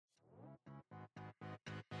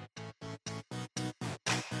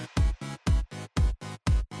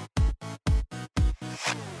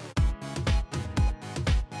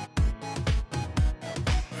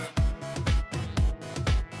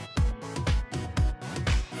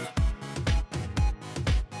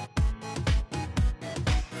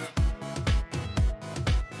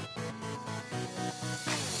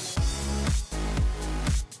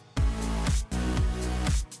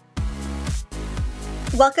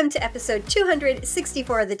Welcome to episode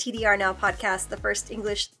 264 of the TDR Now podcast, the first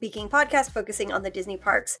English-speaking podcast focusing on the Disney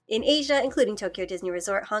parks in Asia, including Tokyo Disney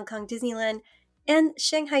Resort, Hong Kong Disneyland, and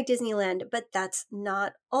Shanghai Disneyland. But that's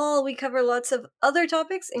not all. We cover lots of other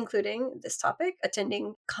topics, including this topic,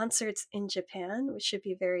 attending concerts in Japan, which should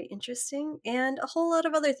be very interesting, and a whole lot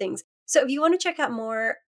of other things. So if you want to check out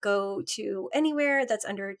more, go to anywhere that's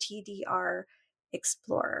under TDR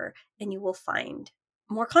Explorer, and you will find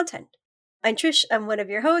more content. I'm Trish, I'm one of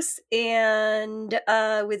your hosts, and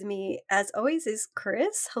with me, as always, is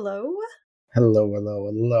Chris. Hello.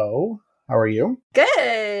 Hello. How are you?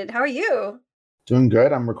 Good. How are you? Doing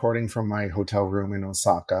good. I'm recording from my hotel room in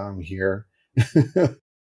Osaka. I'm here.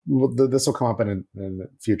 Well, this will come up in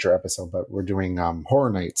a future episode, but we're doing Horror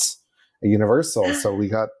Nights at Universal. So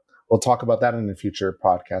we'll talk about that in a future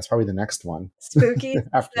podcast, probably the next one. Spooky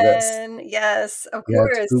after season. this. Yes, of yeah,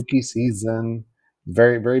 course. Spooky season.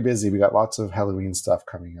 Very, very busy. We got lots of Halloween stuff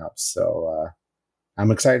coming up. So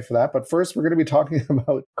I'm excited for that. But first, we're going to be talking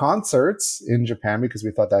about concerts in Japan because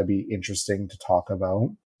we thought that'd be interesting to talk about.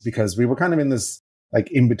 Because we were kind of in this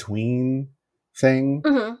like in-between thing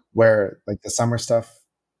where like the summer stuff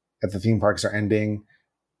at the theme parks are ending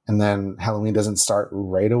and then Halloween doesn't start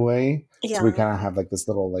right away. Yeah. So we kind of have like this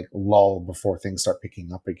little like lull before things start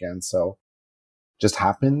picking up again. So just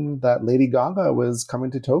happened that Lady Gaga was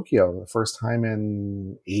coming to Tokyo the first time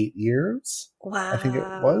in 8 years. Wow. I think it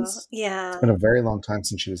was. Yeah. It's been a very long time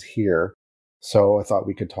since she was here. So I thought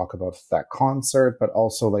we could talk about that concert, but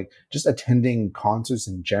also like just attending concerts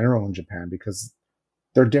in general in Japan because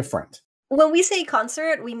they're different. When we say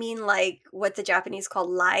concert, we mean like what the Japanese call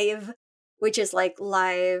live, which is like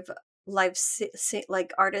live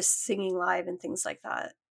like artists singing live and things like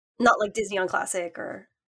that. Not like Disney on Classic or.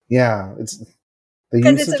 Yeah, it's the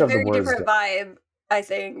usage it's a of very the words. Different vibe, I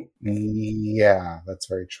think. Yeah, that's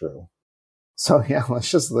very true. So yeah, let's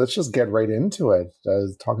just get right into it.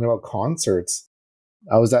 Talking about concerts.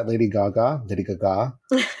 I was at Lady Gaga,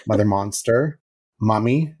 Mother Monster,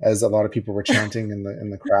 Mummy, as a lot of people were chanting in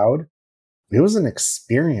the crowd. It was an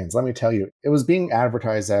experience, let me tell you. It was being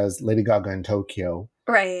advertised as Lady Gaga in Tokyo.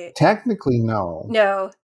 Right. Technically, no.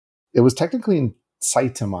 No. It was technically in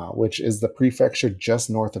Saitama, which is the prefecture just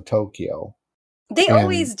north of Tokyo. They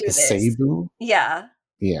always do this. Seibu? Yeah.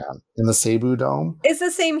 Yeah, in the Seibu Dome. It's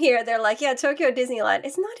the same here. They're like, yeah, Tokyo Disneyland.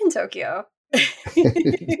 It's not in Tokyo.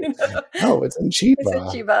 No, it's in Chiba. It's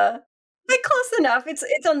in Chiba. Like close enough. It's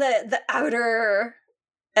on the outer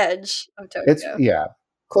edge of Tokyo. Yeah,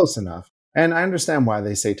 close enough. And I understand why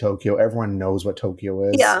they say Tokyo. Everyone knows what Tokyo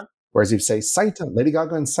is. Yeah. Whereas if you say Saitama, Lady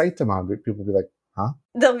Gaga in Saitama, people will be like, huh?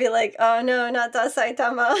 They'll be like, oh no, not that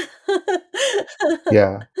Saitama.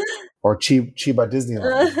 Yeah. Or Chiba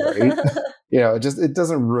Disneyland, right? It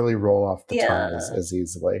doesn't really roll off the tongue as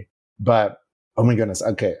easily. But oh my goodness.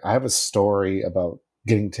 Okay, I have a story about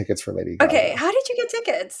getting tickets for Lady Gaga. Okay, how did you get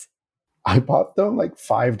tickets? I bought them like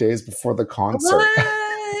 5 days before the concert.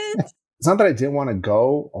 What? It's not that I didn't want to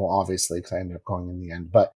go, well, obviously, because I ended up going in the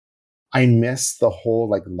end, but I missed the whole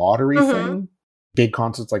like lottery thing. Big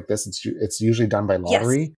concerts like this, it's usually done by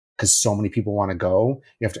lottery because so many people want to go.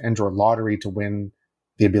 You have to enter a lottery to win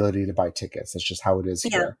the ability to buy tickets. That's just how it is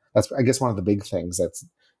here. That's, I guess, one of the big things that's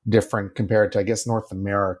different compared to, I guess, North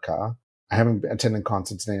America. I haven't attended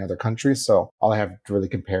concerts in any other country, so all I have to really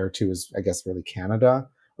compare to is, I guess, really Canada,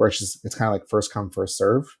 where it's kind of like first come, first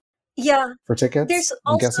serve. Yeah. For tickets. There's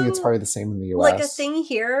I'm guessing it's probably the same in the US. Like a thing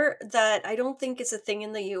here that I don't think is a thing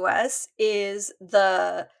in the US is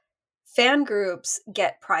the fan groups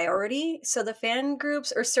get priority. So the fan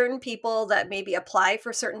groups or certain people that maybe apply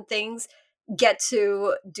for certain things get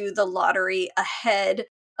to do the lottery ahead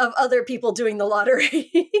of other people doing the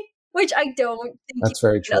lottery, which I don't think that's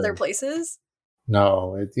very true in other places.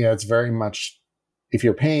 No, it's very much, if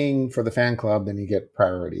you're paying for the fan club, then you get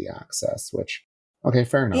priority access, which, okay,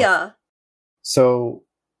 fair enough. Yeah. So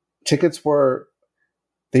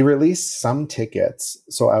they released some tickets.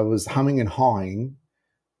 So I was humming and hawing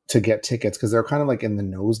to get tickets because they're kind of like in the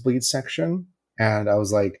nosebleed section. And I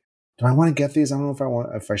was like, do I want to get these? I don't know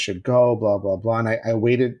if I should go, blah, blah, blah. And I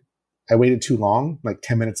waited too long, like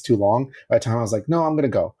 10 minutes too long. By the time I was like, no, I'm going to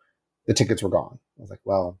go. The tickets were gone. I was like,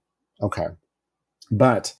 well, okay.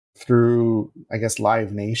 But through, I guess,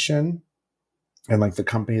 Live Nation and like the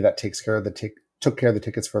company that took care of the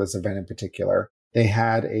tickets for this event in particular, they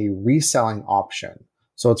had a reselling option.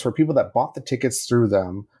 So it's for people that bought the tickets through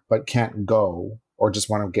them, but can't go or just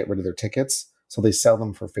want to get rid of their tickets. So they sell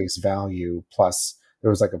them for face value. Plus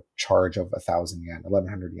there was like a charge of 1,000 yen,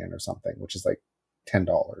 1,100 yen or something, which is like $10.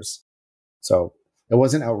 So it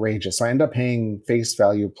wasn't outrageous. So I ended up paying face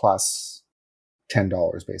value plus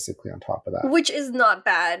 $10 basically on top of that. Which is not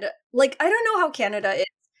bad. Like, I don't know how Canada is,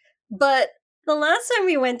 but the last time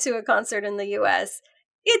we went to a concert in the US,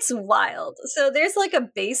 it's wild. So there's like a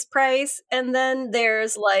base price, and then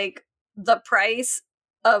there's like the price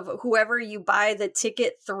of whoever you buy the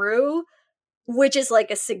ticket through, which is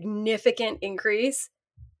like a significant increase,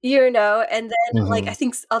 and then like I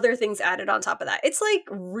think other things added on top of that. It's like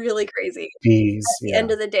really crazy Fees, at the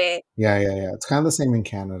end of the day. Yeah. It's kind of the same in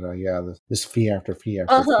Canada. Yeah, this fee after fee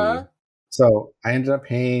after fee. So I ended up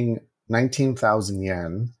paying 19,000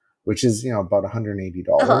 yen, which is, about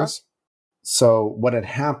 $180. So what had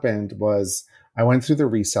happened was I went through the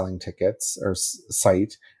reselling tickets or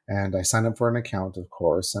site, and I signed up for an account, of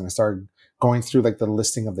course, and I started going through like the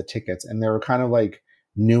listing of the tickets, and they were kind of like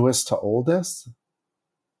newest to oldest.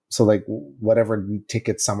 So like whatever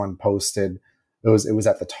tickets someone posted, it was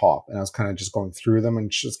at the top, and I was kind of just going through them and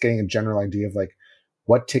just getting a general idea of like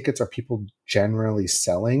what tickets are people generally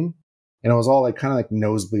selling. And it was all like kind of like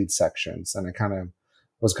nosebleed sections, and I kind of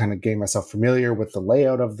was getting myself familiar with the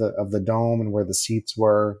layout of the dome and where the seats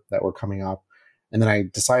were that were coming up. And then I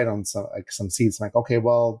decided on some seats. I'm like, okay,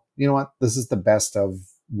 well, you know what? This is the best of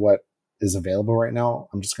what is available right now.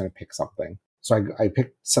 I'm just going to pick something. So I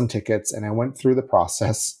picked some tickets, and I went through the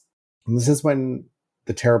process. And this is when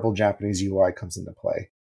the terrible Japanese UI comes into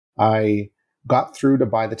play. I got through to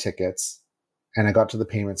buy the tickets, and I got to the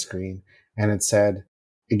payment screen, and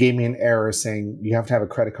it gave me an error saying you have to have a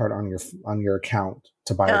credit card on your account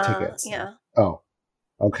to buy the tickets. Yeah. Oh,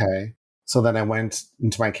 okay. So then I went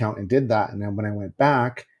into my account and did that. And then when I went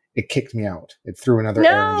back, it kicked me out. It threw another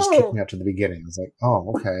error and just kicked me out to the beginning. I was like,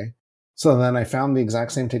 oh, okay. So then I found the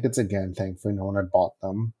exact same tickets again. Thankfully, no one had bought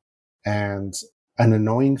them. And an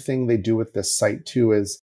annoying thing they do with this site too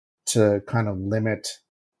is to kind of limit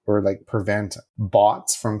or like prevent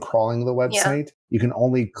bots from crawling the website. Yeah. You can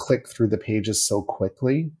only click through the pages so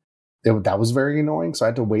quickly. That was very annoying. So I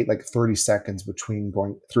had to wait like 30 seconds between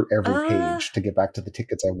going through every page to get back to the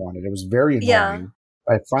tickets I wanted. It was very annoying. Yeah.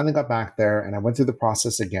 I finally got back there, and I went through the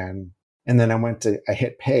process again. And then I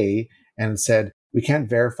hit pay, and it said, we can't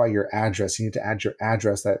verify your address. You need to add your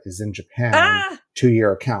address that is in Japan to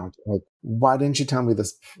your account. Like, why didn't you tell me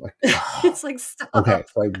this? Like, it's like, stop. Okay.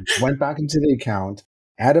 So I went back into the account,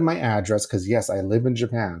 added my address, because yes, I live in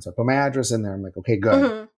Japan. So I put my address in there. I'm like, okay, good.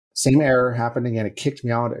 Mm-hmm. Same error happened again. It kicked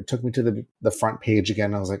me out. It took me to the front page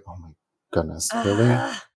again. I was like, oh my goodness, really?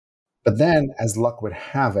 But then, as luck would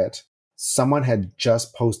have it, someone had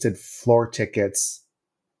just posted floor tickets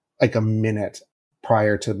like a minute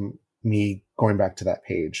prior to me going back to that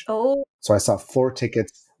page. Oh. So I saw floor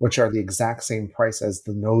tickets, which are the exact same price as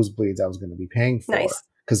the nosebleeds I was going to be paying for. Nice.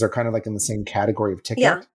 Because they're kind of like in the same category of ticket.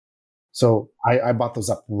 Yeah. So I bought those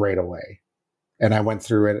up right away. And I went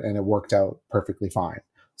through it, and it worked out perfectly fine.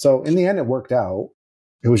 So in the end, it worked out.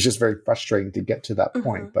 It was just very frustrating to get to that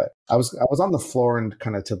point. Mm-hmm. But I was on the floor and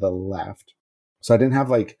kind of to the left. So I didn't have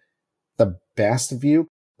like the best view.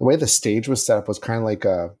 The way the stage was set up was kind of like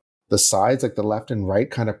the sides, like the left and right,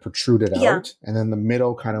 kind of protruded out. And then the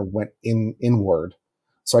middle kind of went inward.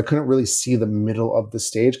 So I couldn't really see the middle of the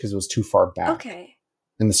stage because it was too far back. Okay.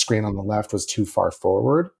 And the screen on the left was too far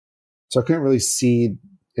forward. So I couldn't really see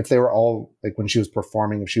if they were all, like when she was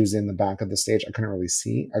performing, if she was in the back of the stage, I couldn't really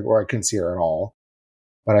see, or I couldn't see her at all.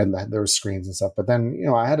 But there were screens and stuff. But then,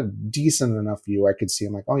 I had a decent enough view. I could see,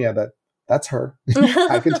 I'm like, oh yeah, that's her.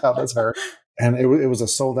 I could tell that's her. And it was a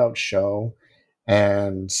sold out show.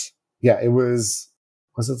 And yeah, it was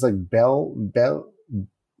it like Bell,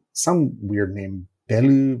 some weird name,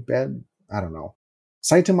 Bell, I don't know.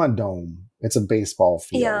 Saitama Dome. It's a baseball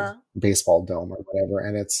field, baseball dome or whatever.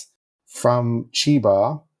 And it's from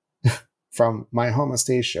Chiba, from Maihama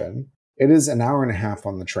Station. It is an hour and a half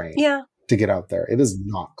on the train to get out there. It is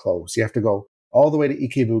not close. You have to go all the way to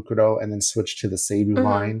Ikebukuro and then switch to the Seibu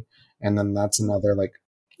line. And then that's another like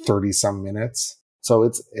 30 some minutes. So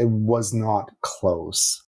it was not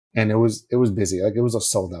close. And it was busy. Like it was a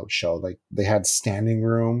sold out show. Like they had standing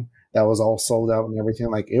room that was all sold out and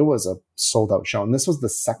everything. Like it was a sold out show. And this was the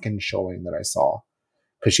second showing that I saw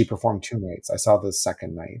because she performed 2 nights. I saw the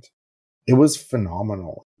second night. It was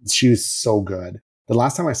phenomenal. She was so good. The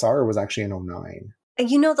last time I saw her was actually in 2009.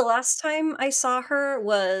 The last time I saw her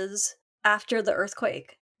was after the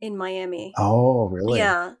earthquake in Miami. Oh, really?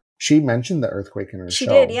 Yeah. She mentioned the earthquake in her show. She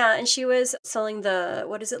did, yeah. And she was selling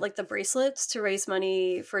the bracelets to raise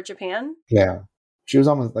money for Japan? Yeah. She was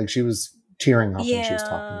almost like she was tearing up when she was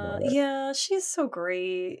talking about it. Yeah, she's so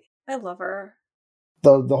great. I love her.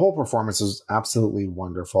 The whole performance was absolutely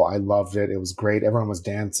wonderful. I loved it. It was great. Everyone was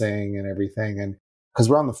dancing and everything. And because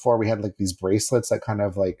we're on the floor, we had like these bracelets that kind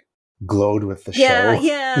of like glowed with the Yeah, show.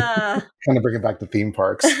 yeah. Kind of bring it back to theme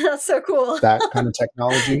parks. That's so cool. That kind of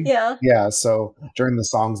technology. Yeah. Yeah. So during the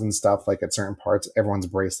songs and stuff, like at certain parts, everyone's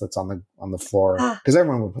bracelets on the floor because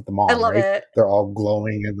everyone would put them I on, love right? it. They're all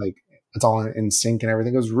glowing and like it's all in sync and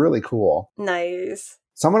everything. It was really cool. Nice.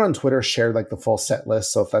 Someone on Twitter shared like the full set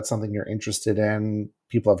list. So if that's something you're interested in,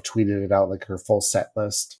 people have tweeted it out, like her full set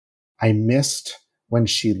list. I missed when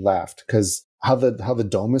she left because how the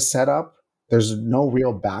dome is set up, there's no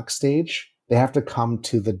real backstage. They have to come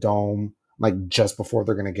to the dome like just before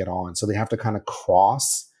they're going to get on. So they have to kind of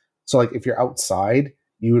cross. So like if you're outside,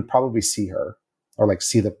 you would probably see her or like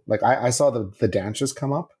see I saw the dancers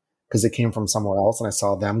come up because they came from somewhere else and I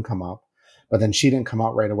saw them come up. But then she didn't come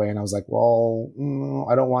out right away. And I was like, well,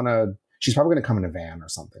 I don't want to. She's probably going to come in a van or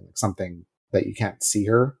something, like something that you can't see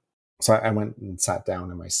her. So I went and sat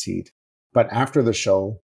down in my seat. But after the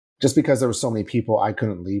show, just because there were so many people, I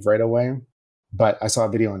couldn't leave right away. But I saw a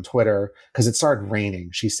video on Twitter because it started raining.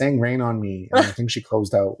 She sang Rain on Me. And I think she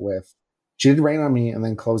closed out with, she did Rain on Me and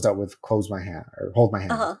then closed out with Close My Hand or Hold My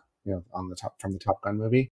Hand, on the top from the Top Gun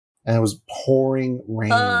movie. And it was pouring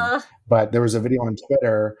rain. But there was a video on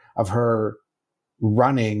Twitter of her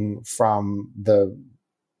running from the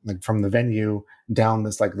venue down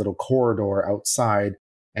this like little corridor outside.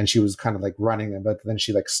 And she was kind of like running, but then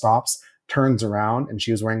she like stops, turns around, and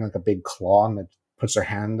she was wearing like a big claw and like puts her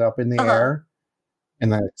hand up in the air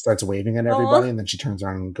and then starts waving at everybody. And then she turns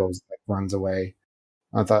around and goes like runs away.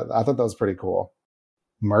 I thought that was pretty cool.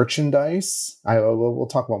 Merchandise. We'll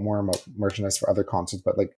talk about more about merchandise for other concerts,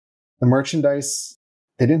 but like the merchandise,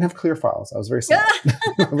 they didn't have clear files. I was very sad.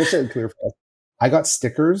 I wish I had clear files. I got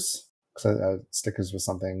stickers because stickers was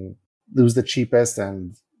something. It was the cheapest,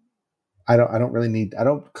 and I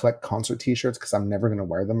don't collect concert T-shirts because I'm never going to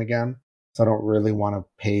wear them again. So I don't really want to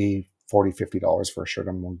pay $40-$50 for a shirt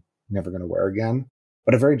I'm never going to wear again.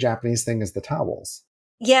 But a very Japanese thing is the towels.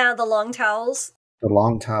 Yeah, the long towels. The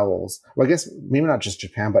long towels. Well, I guess maybe not just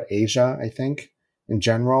Japan, but Asia, I think, in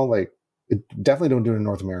general. Like, it definitely don't do it in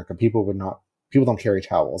North America. People don't carry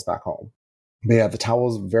towels back home. But yeah, the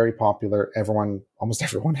towels very popular. Almost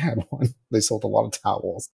everyone had one. They sold a lot of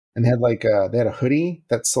towels. And they had a hoodie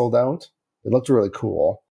that sold out. It looked really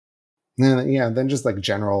cool. And then just like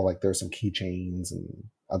general, like there's some keychains and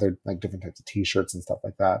other like different types of T-shirts and stuff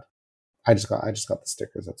like that. I just got the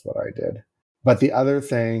stickers. That's what I did. But the other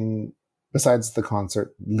thing, besides the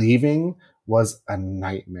concert, leaving was a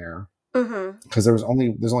nightmare. Because there's only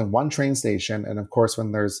one train station, and of course,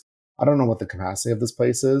 when I don't know what the capacity of this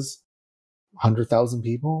place is, 100,000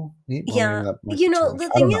 people. Yeah,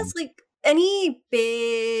 the thing is, like any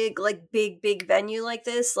big venue like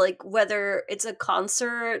this, like whether it's a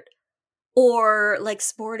concert or like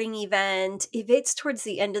sporting event, if it's towards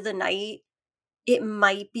the end of the night, it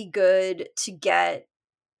might be good to get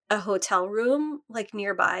a hotel room like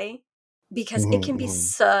nearby because it can be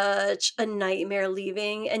such a nightmare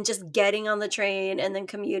leaving and just getting on the train and then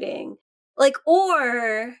commuting.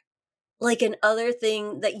 Or another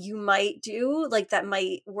thing that you might do, like that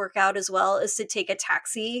might work out as well, is to take a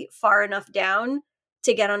taxi far enough down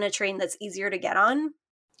to get on a train that's easier to get on.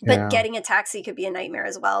 But getting a taxi could be a nightmare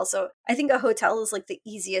as well. So I think a hotel is like the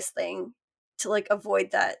easiest thing to like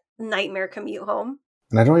avoid that nightmare commute home.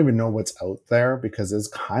 And I don't even know what's out there because it's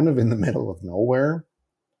kind of in the middle of nowhere,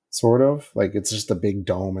 sort of. Like it's just a big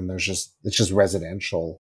dome and it's just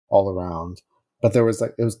residential all around. But there was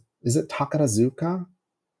is it Takarazuka?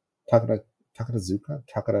 Takarazuka?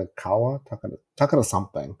 Takara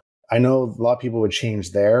something. I know a lot of people would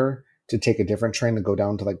change there to take a different train to go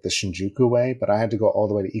down to like the Shinjuku way, but I had to go all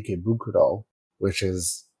the way to Ikebukuro, which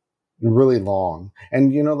is really long.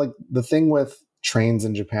 And like the thing with trains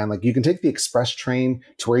in Japan, like you can take the express train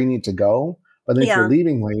to where you need to go, but then if you're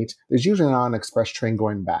leaving late, there's usually not an express train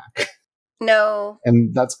going back. No.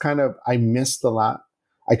 And that's I missed the lot.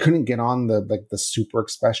 I couldn't get on the super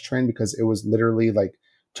express train because it was literally like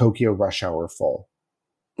Tokyo rush hour full.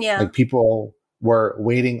 Yeah. Like people were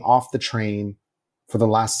waiting off the train for the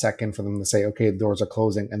last second for them to say, okay, the doors are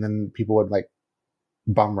closing. And then people would like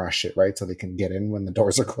bum rush it, right? So they can get in when the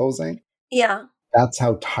doors are closing. Yeah. That's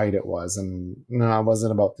how tight it was. And no, I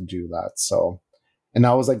wasn't about to do that. So, and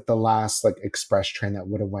that was like the last like express train that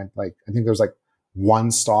would have went like, I think there was like one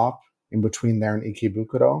stop in between there and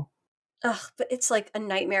Ikebukuro. Ugh, but it's like a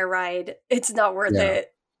nightmare ride. It's not worth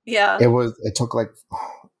it. Yeah. It took like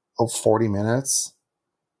 40 minutes.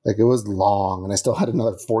 Like it was long, and I still had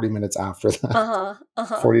another 40 minutes after that.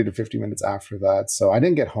 40 to 50 minutes after that. So I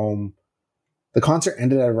didn't get home. The concert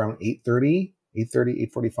ended at around 8:30,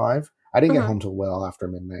 8:45. I didn't get home till well after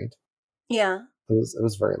midnight. Yeah. It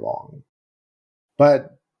was very long.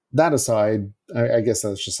 But that aside, I guess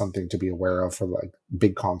that's just something to be aware of for like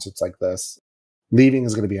big concerts like this. Leaving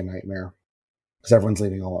is going to be a nightmare because everyone's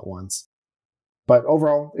leaving all at once. But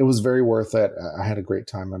overall, it was very worth it. I had a great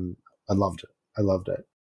time and I loved it. I loved it.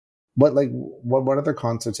 What other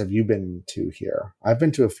concerts have you been to here? I've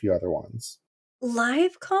been to a few other ones.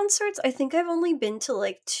 Live concerts? I think I've only been to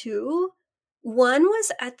like 2. One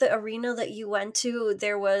was at the arena that you went to.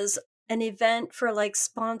 There was an event for like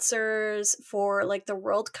sponsors for like the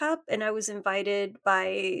World Cup, and I was invited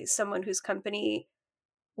by someone whose company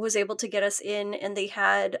was able to get us in, and they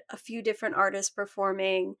had a few different artists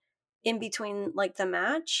performing in between like the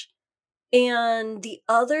match. And the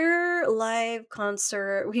other live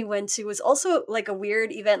concert we went to was also like a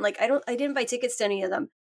weird event. Like I didn't buy tickets to any of them.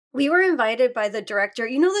 We were invited by the director.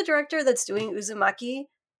 You know the director that's doing Uzumaki,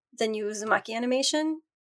 the new Uzumaki animation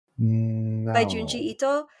by Junji No.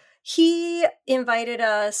 Ito? He invited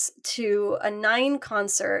us to a 9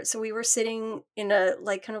 concert. So we were sitting in a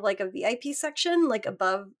like kind of like a VIP section, like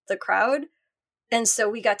above the crowd. And so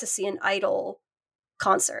we got to see an Idol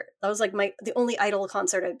concert. That was like the only Idol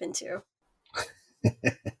concert I've been to.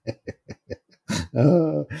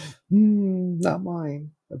 Not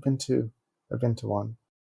mine. I've been to one.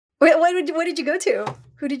 Wait, what did you go to?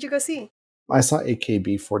 Who did you go see? I saw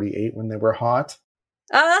AKB48 when they were hot.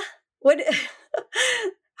 What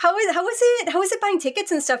how is it buying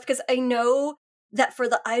tickets and stuff? Because I know that for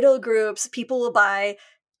the idol groups, people will buy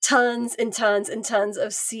tons and tons and tons of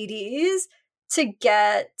CDs to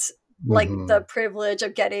get like the privilege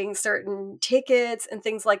of getting certain tickets and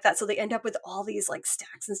things like that. So they end up with all these like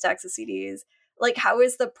stacks and stacks of CDs. Like, how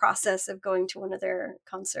is the process of going to one of their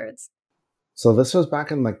concerts? So this was back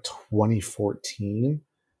in like 2014.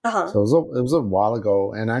 Uh-huh. So it was a while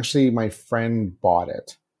ago, and actually my friend bought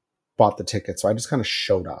the ticket. So I just kind of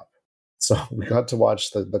showed up. So we got to watch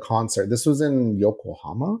the concert. This was in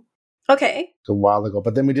Yokohama. Okay. A while ago,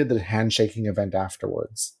 but then we did the handshaking event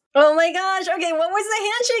afterwards. Oh my gosh. Okay, what was the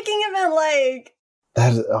handshaking event like?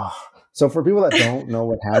 So for people that don't know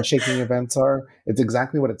what handshaking events are, it's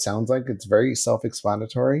exactly what it sounds like. It's very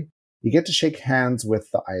self-explanatory. You get to shake hands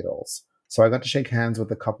with the idols. So I got to shake hands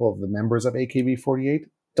with a couple of the members of AKB48.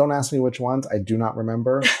 Don't ask me which ones. I do not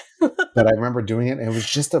remember. But I remember doing it. And it was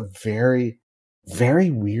just a very,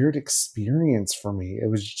 very weird experience for me. It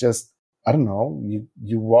was just, I don't know.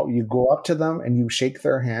 You go up to them and you shake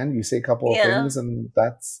their hand. You say a couple of things, and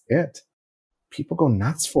that's it. People go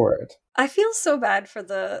nuts for it. I feel so bad for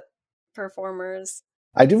the performers.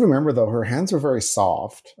 I do remember, though, her hands were very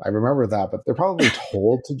soft. I remember that, but they're probably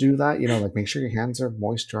told to do that. Like make sure your hands are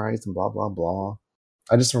moisturized and blah, blah, blah.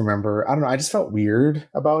 I just remember, I don't know. I just felt weird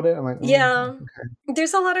about it. I'm like, okay.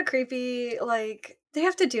 There's a lot of creepy, like, they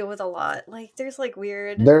have to deal with a lot. Like, there's like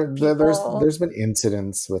weird. There's been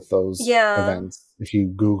incidents with those events. If you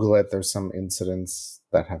Google it, there's some incidents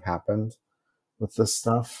that have happened with this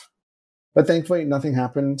stuff. But thankfully, nothing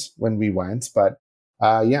happened when we went. But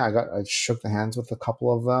I shook the hands with a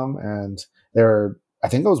couple of them, and I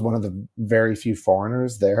think I was one of the very few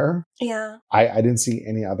foreigners there. Yeah. I didn't see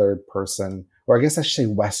any other person, or I guess I should say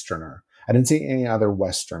Westerner. I didn't see any other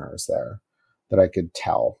Westerners there that I could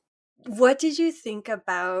tell. What did you think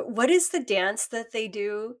about, what is the dance that they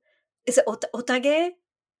do? Is it otage?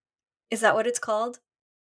 Is that what it's called?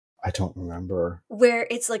 I don't remember. Where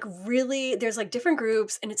it's like really, there's like different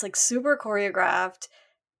groups and it's like super choreographed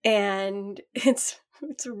and it's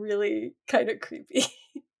really kind of creepy.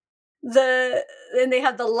 And they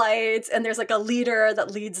have the lights and there's like a leader that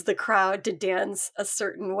leads the crowd to dance a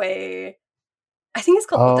certain way. I think it's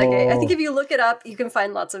called otage. I think if you look it up, you can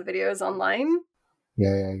find lots of videos online.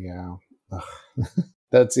 Yeah.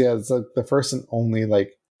 It's like the first and only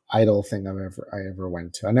like idol thing I ever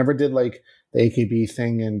went to. I never did like the AKB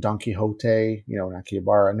thing in Don Quixote, in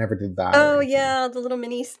Akihabara. I never did that. Oh yeah, the little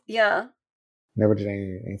minis. Yeah. Never did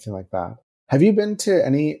anything like that. Have you been to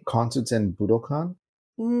any concerts in Budokan?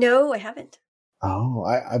 No, I haven't. Oh,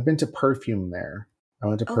 I've been to Perfume there. I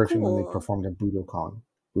went to Perfume when they performed at Budokan.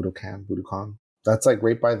 That's like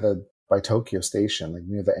right by Tokyo Station, like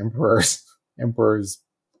near the Emperor's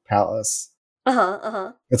Palace.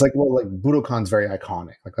 It's like, well, like Budokan's very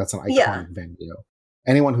iconic. Like that's an iconic venue.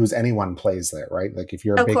 Anyone plays there, right? Like if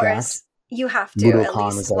you're a big act, you have to Budokan at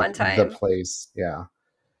least is like one time. the place. Yeah.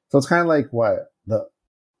 So it's kind of like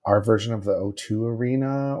our version of the O2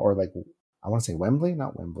 Arena, or like I want to say Wembley,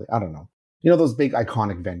 not Wembley. I don't know. Those big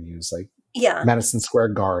iconic venues like Madison Square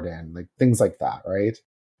Garden, like things like that, right?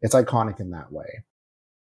 It's iconic in that way.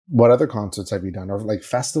 What other concerts have you done, or like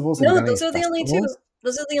festivals? No, those are the only two.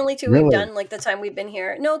 Those are the only two we've done, like the time we've been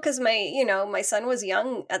here. No, because my son was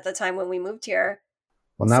young at the time when we moved here.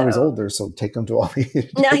 Well, now he's older, so take him to all the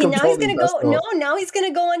now take him to all he's these gonna go. No, festivals. now he's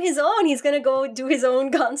gonna go on his own. He's gonna go do his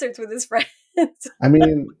own concerts with his friends. I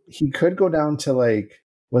mean, he could go down to like,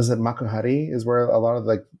 was it Makuhari? Is where a lot of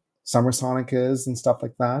like Summer Sonic is and stuff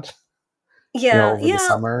like that. Yeah, Over the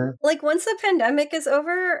summer. like once the pandemic is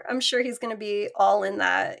over, I'm sure he's gonna be all in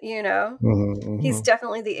that. He's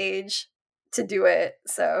definitely the age to do it.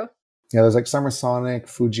 So yeah, there's like Summer Sonic,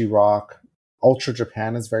 Fuji Rock, Ultra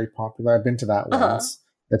Japan is very popular. I've been to that once.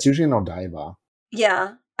 That's usually in Odaiba.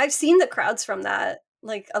 Yeah, I've seen the crowds from that.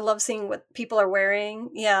 Like, I love seeing what people are wearing.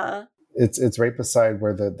 Yeah, it's right beside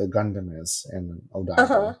where the Gundam is in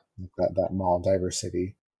Odaiba, that mall, Diver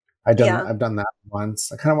City. I've done that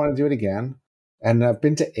once. I kind of want to do it again, and I've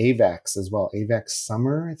been to AVEX as well. AVEX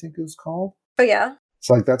Summer, I think it was called. Oh yeah.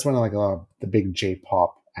 So like that's when like a lot of the big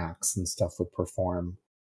J-pop acts and stuff would perform.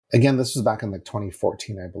 Again, this was back in like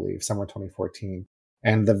 2014, I believe, summer 2014.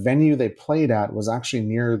 And the venue they played at was actually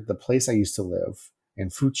near the place I used to live in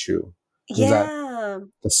Fuchu. It was at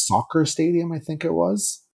the soccer stadium, I think it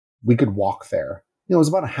was. We could walk there. It was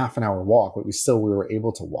about a half an hour walk, but we were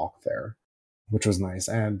able to walk there, which was nice.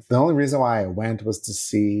 And the only reason why I went was to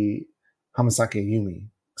see Hamasaki Yumi,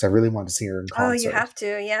 because I really wanted to see her in concert. Oh, you have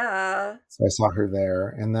to, yeah. So I saw her there.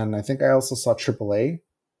 And then I think I also saw AAA.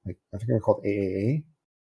 Like, I think they were called AAA.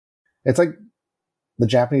 It's like the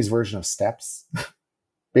Japanese version of Steps,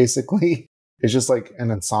 basically. It's just like an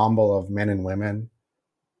ensemble of men and women.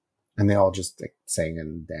 And they all just like sing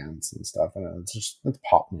and dance and stuff. And it's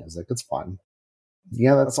pop music. It's fun.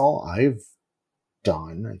 Yeah, that's all I've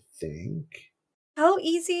done, I think. How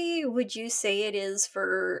easy would you say it is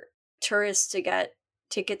for tourists to get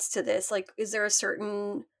tickets to this? Like, is there a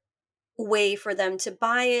certain way for them to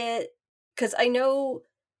buy it? Because I know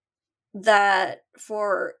that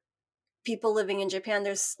for people living in Japan,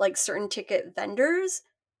 there's like certain ticket vendors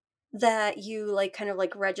that you like kind of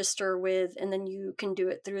like register with, and then you can do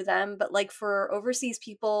it through them. But like for overseas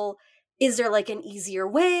people, is there like an easier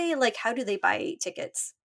way? Like, how do they buy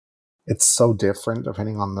tickets? It's so different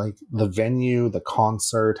depending on like the venue, the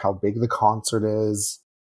concert, how big the concert is.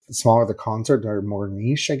 The smaller the concert, or more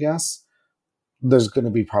niche, I guess. There's going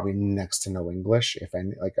to be probably next to no English, if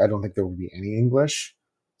any. Like, I don't think there will be any English.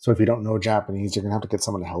 So if you don't know Japanese, you're going to have to get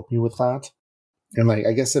someone to help you with that. And like,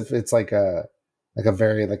 I guess if it's like a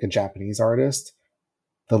very like a Japanese artist,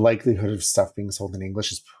 the likelihood of stuff being sold in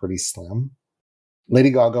English is pretty slim. Lady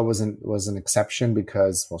Gaga was an exception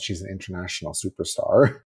because, well, she's an international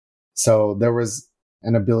superstar. So there was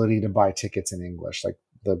an ability to buy tickets in English. Like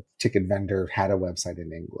the ticket vendor had a website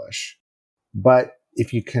in English. But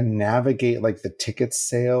if you can navigate like the ticket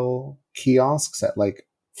sale kiosks at like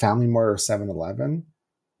Family Mart or 7-Eleven,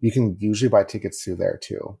 you can usually buy tickets through there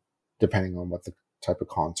too, depending on what the type of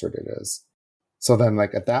concert it is. So then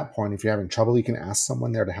like at that point, if you're having trouble, you can ask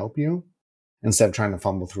someone there to help you instead of trying to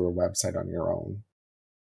fumble through a website on your own.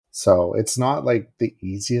 So it's not like the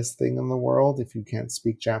easiest thing in the world if you can't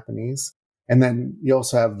speak Japanese. And then you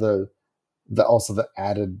also have the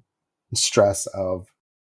added stress of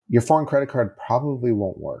your foreign credit card probably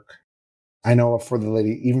won't work. I know for the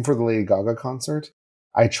Lady Gaga concert,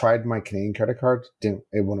 I tried my Canadian credit card, it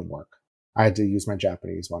wouldn't work. I had to use my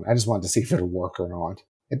Japanese one. I just wanted to see if it would work or not.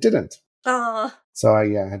 It didn't. So I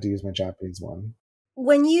had to use my Japanese one.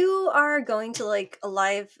 When you are going to like a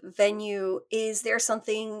live venue, is there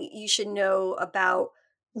something you should know about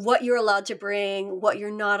what you're allowed to bring, what you're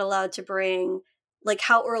not allowed to bring? Like,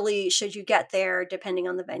 how early should you get there depending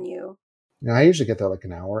on the venue? I usually get there like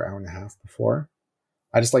an hour and a half before.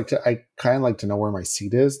 I kind of like to know where my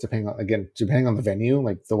seat is, depending on the venue.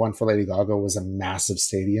 Like the one for Lady Gaga was a massive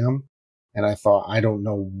stadium. And I thought, I don't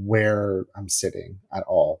know where I'm sitting at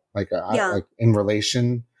all. Like, like in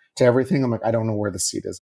relation to everything, I'm like, I don't know where the seat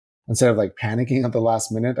is. Instead of like panicking at the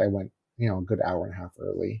last minute, I went, a good hour and a half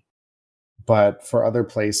early. But for other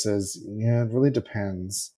places, it really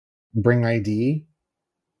depends. Bring ID.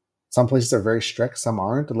 Some places are very strict, some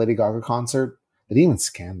aren't. The Lady Gaga concert, they didn't even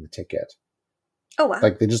scan the ticket. Oh, wow.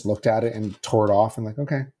 Like they just looked at it and tore it off and like,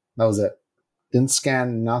 okay, that was it. Didn't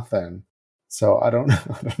scan nothing. So I don't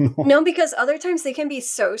know. No, because other times they can be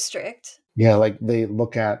so strict. Yeah, like they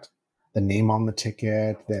look at the name on the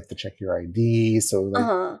ticket. They have to check your ID. So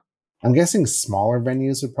like, I'm guessing smaller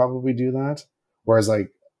venues would probably do that. Whereas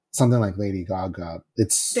like something like Lady Gaga,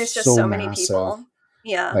 there's just so many people.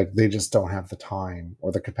 Yeah. Like they just don't have the time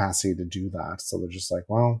or the capacity to do that. So they're just like,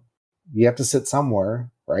 well, you have to sit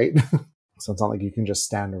somewhere, right? So it's not like you can just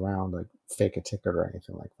stand around like fake a ticket or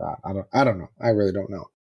anything like that. I don't know. I really don't know.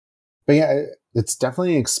 But yeah, it's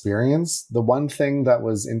definitely an experience. The one thing that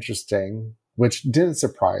was interesting, which didn't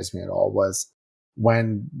surprise me at all, was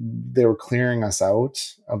when they were clearing us out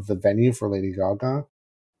of the venue for Lady Gaga,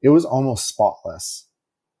 it was almost spotless,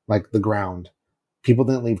 like the ground. People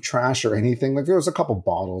didn't leave trash or anything. Like there was a couple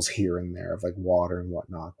bottles here and there of like water and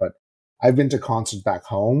whatnot. But I've been to concerts back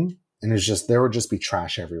home and it's just, there would just be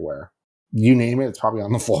trash everywhere. You name it, it's probably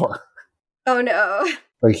on the floor. Oh no.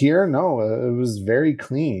 But here, no, it was very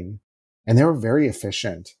clean and they were very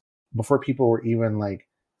efficient. Before people were even like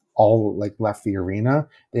all like left the arena,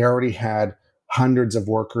 they already had hundreds of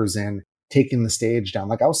workers in taking the stage down.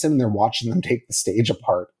 Like I was sitting there watching them take the stage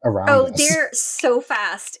apart around us. They're so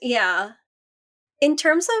fast. Yeah. In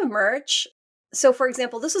terms of merch, so for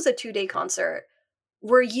example, this was a 2-day concert.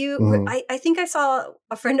 Were you, I think I saw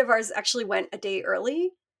a friend of ours actually went a day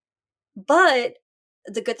early, but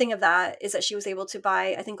the good thing of that is that she was able to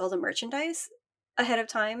buy, I think, all the merchandise ahead of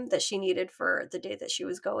time that she needed for the day that she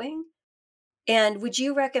was going. And would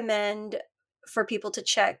you recommend for people to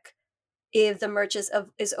check if the merch is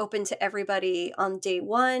open to everybody on day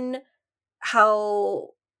one? How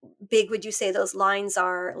big would you say those lines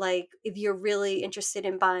are? Like, if you're really interested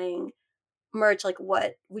in buying merch, like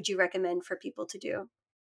what would you recommend for people to do?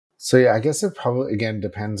 So yeah, I guess it probably again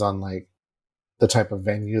depends on like the type of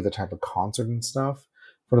venue, the type of concert and stuff.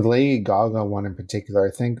 For the Lady Gaga one in particular,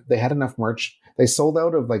 I think they had enough merch. They sold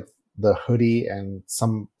out of like the hoodie and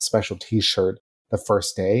some special t-shirt the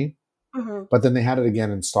first day, but then they had it again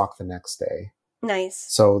in stock the next day. Nice.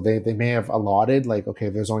 So they may have allotted like, okay,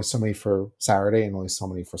 there's only so many for Saturday and only so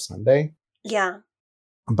many for Sunday. Yeah.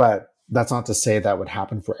 But that's not to say that would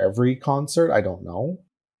happen for every concert. I don't know.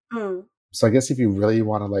 So I guess if you really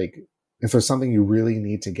want to like, if there's something you really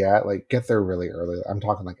need to get there really early. I'm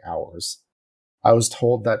talking like hours. I was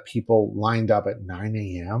told that people lined up at 9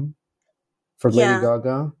 a.m. for Lady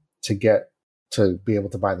Gaga to be able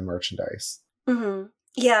to buy the merchandise.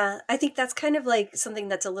 Yeah, I think that's kind of like something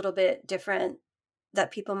that's a little bit different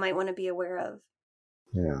that people might want to be aware of.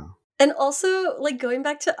 Yeah. And also, like going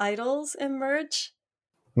back to idols and merch,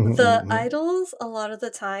 the idols a lot of the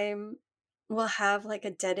time will have like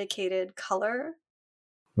a dedicated color.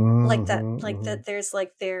 Like that there's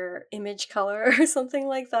like their image color or something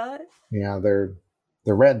like that. Yeah, they're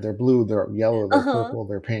red, they're blue, they're yellow, they're purple,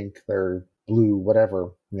 they're pink, they're blue,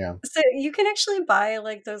 whatever. Yeah. So you can actually buy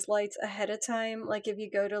like those lights ahead of time. Like if you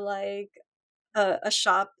go to like a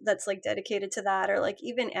shop that's like dedicated to that, or like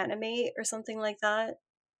even Animate or something like that,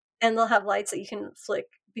 and they'll have lights that you can flick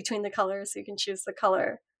between the colors, so you can choose the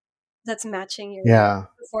color that's matching your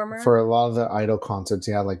performer. For a lot of the idol concerts,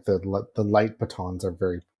 like the light batons are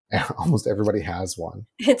very, almost everybody has one.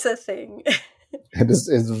 It's a thing.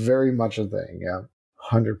 It's very much a thing. Yeah,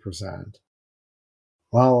 100%.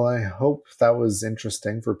 Well, I hope that was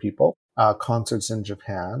interesting for people. Concerts in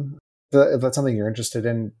Japan. If that's something you're interested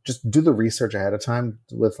in, just do the research ahead of time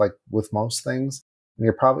with most things. And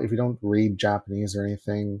you're probably, if you don't read Japanese or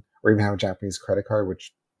anything, or even have a Japanese credit card,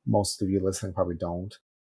 which most of you listening probably don't,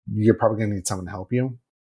 you're probably going to need someone to help you.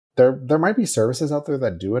 There might be services out there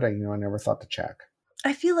that do it. I never thought to check.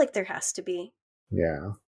 I feel like there has to be.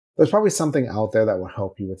 Yeah. There's probably something out there that will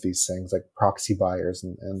help you with these things, like proxy buyers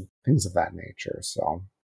and things of that nature. So,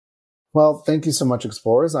 well, thank you so much,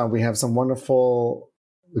 Explorers. We have some wonderful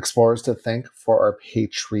Explorers to thank for our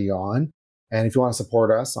Patreon. And if you want to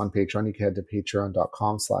support us on Patreon, you can head to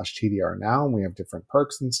patreon.com/TDRnow. And we have different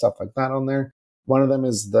perks and stuff like that on there. One of them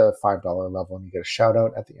is the $5 level, and you get a shout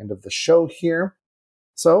out at the end of the show here.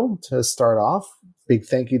 So to start off, big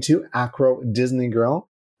thank you to Acro Disney Girl,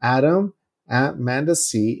 Adam, Amanda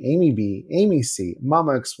C, Amy B, Amy C,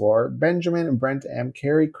 Mama Explorer, Benjamin, Brent M,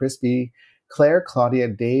 Carrie, Chris B, Claire, Claudia,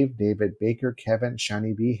 Dave, David, Baker, Kevin,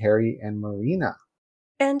 Shani B, Harry, and Marina.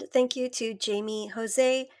 And thank you to Jamie,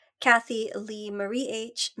 Jose, Kathy, Lee, Marie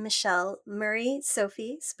H, Michelle, Murray,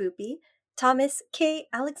 Sophie, Spoopy, Thomas, Kay,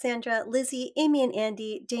 Alexandra, Lizzie, Amy and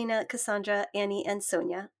Andy, Dana, Cassandra, Annie, and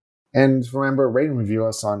Sonia. And remember, rate and review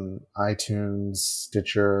us on iTunes,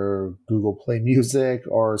 Stitcher, Google Play Music,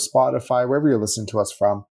 or Spotify, wherever you're listening to us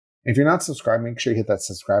from. If you're not subscribed, make sure you hit that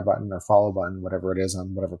subscribe button or follow button, whatever it is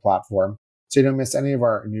on whatever platform, so you don't miss any of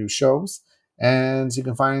our new shows. And you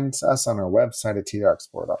can find us on our website at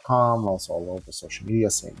tdrexplore.com, also all over social media,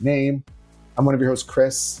 same name. I'm one of your hosts,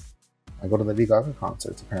 Chris. I go to the Lady Gaga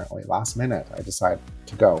concerts, apparently. Last minute, I decide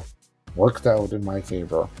to go. Worked out in my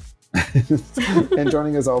favor. And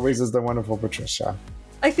joining as always is the wonderful Patricia.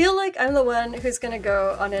 I feel like I'm the one who's going to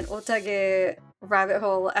go on an otage rabbit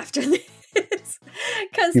hole after this,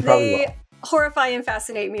 because they horrify and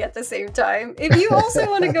fascinate me at the same time. If you also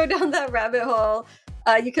want to go down that rabbit hole,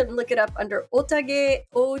 you can look it up under Otage,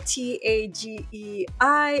 Otagei,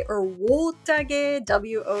 or Wotage,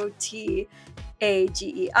 WOTAGE.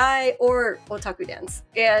 AGEI or otaku dance,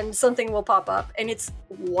 and something will pop up, and it's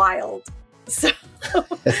wild. So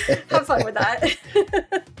have fun with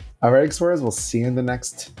that. All right, Explorers, we'll see you in the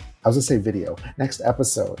next, I was going to say video, next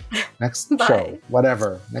episode, next show,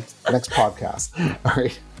 whatever, next podcast. All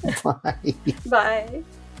right, bye. Bye.